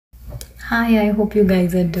Hi, I hope you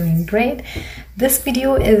guys are doing great. This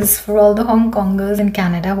video is for all the Hongkongers in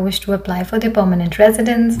Canada who wish to apply for their permanent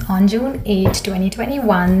residence. On June 8,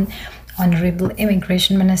 2021, Honorable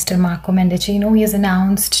Immigration Minister Marco Mendicino has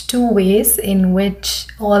announced 2 ways in which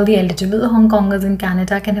all the eligible Hongkongers in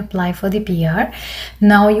Canada can apply for the PR.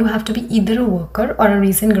 Now you have to be either a worker or a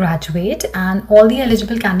recent graduate, and all the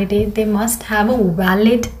eligible candidates, they must have a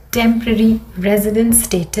valid temporary residence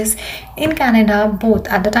status in Canada, both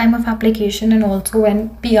at the time of application and also when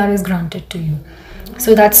PR is granted to you.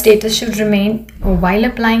 So that status should remain while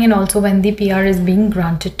applying and also when the PR is being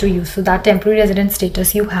granted to you. So that temporary resident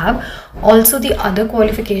status you have. Also the other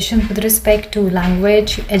qualifications with respect to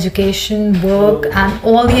language, education, work and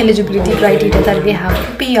all the eligibility criteria that we have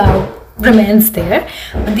for PR remains there.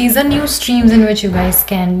 But these are new streams in which you guys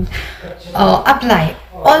can apply.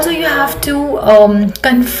 Also, you have to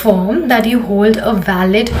confirm that you hold a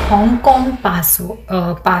valid Hong Kong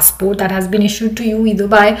passport that has been issued to you either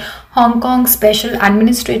by Hong Kong Special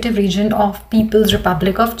Administrative Region of People's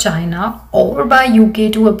Republic of China or by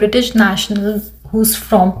UK to a British national who's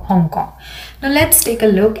from Hong Kong. Now let's take a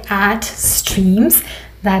look at streams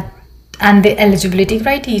and the eligibility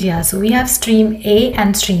criteria. So we have stream A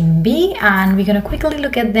and stream B, and we're going to quickly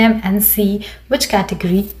look at them and see which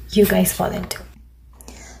category you guys fall into.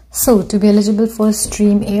 So to be eligible for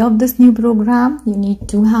stream A of this new program, you need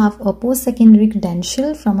to have a post-secondary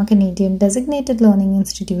credential from a Canadian designated learning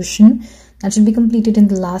institution that should be completed in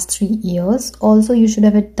the last 3 years. Also, you should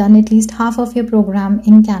have done at least half of your program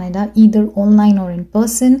in Canada, either online or in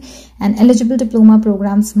person. And eligible diploma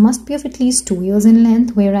programs must be of at least 2 years in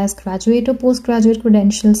length, whereas graduate or postgraduate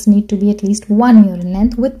credentials need to be at least 1 year in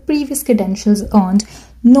length, with previous credentials earned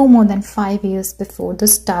no more than 5 years before the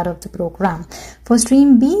start of the program. For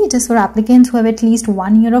stream B, it is for applicants who have at least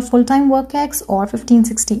 1 year of full-time work ex or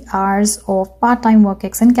 1560 hours of part-time work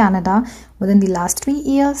ex in Canada within the last 3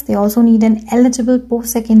 years. They also need an eligible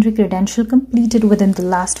post-secondary credential completed within the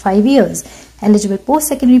last 5 years. Eligible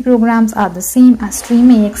post-secondary programs are the same as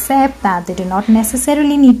stream A, except that they do not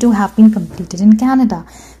necessarily need to have been completed in Canada.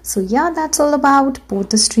 So yeah, that's all about both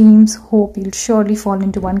the streams. Hope you'll surely fall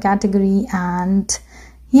into one category, and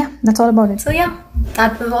yeah, that's all about it. So yeah,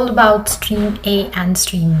 that was all about stream A and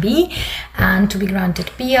stream B. And to be granted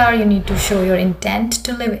PR, you need to show your intent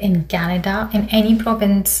to live in Canada in any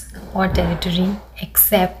province or territory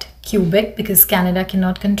except Quebec, because Canada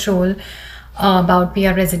cannot control about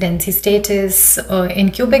PR residency status.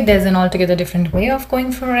 In Quebec, there's an altogether different way of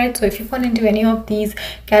going for it. So if you fall into any of these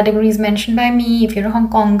categories mentioned by me, if you're a Hong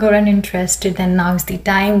Konger and interested, then now is the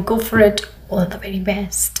time. Go for it. All the very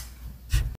best.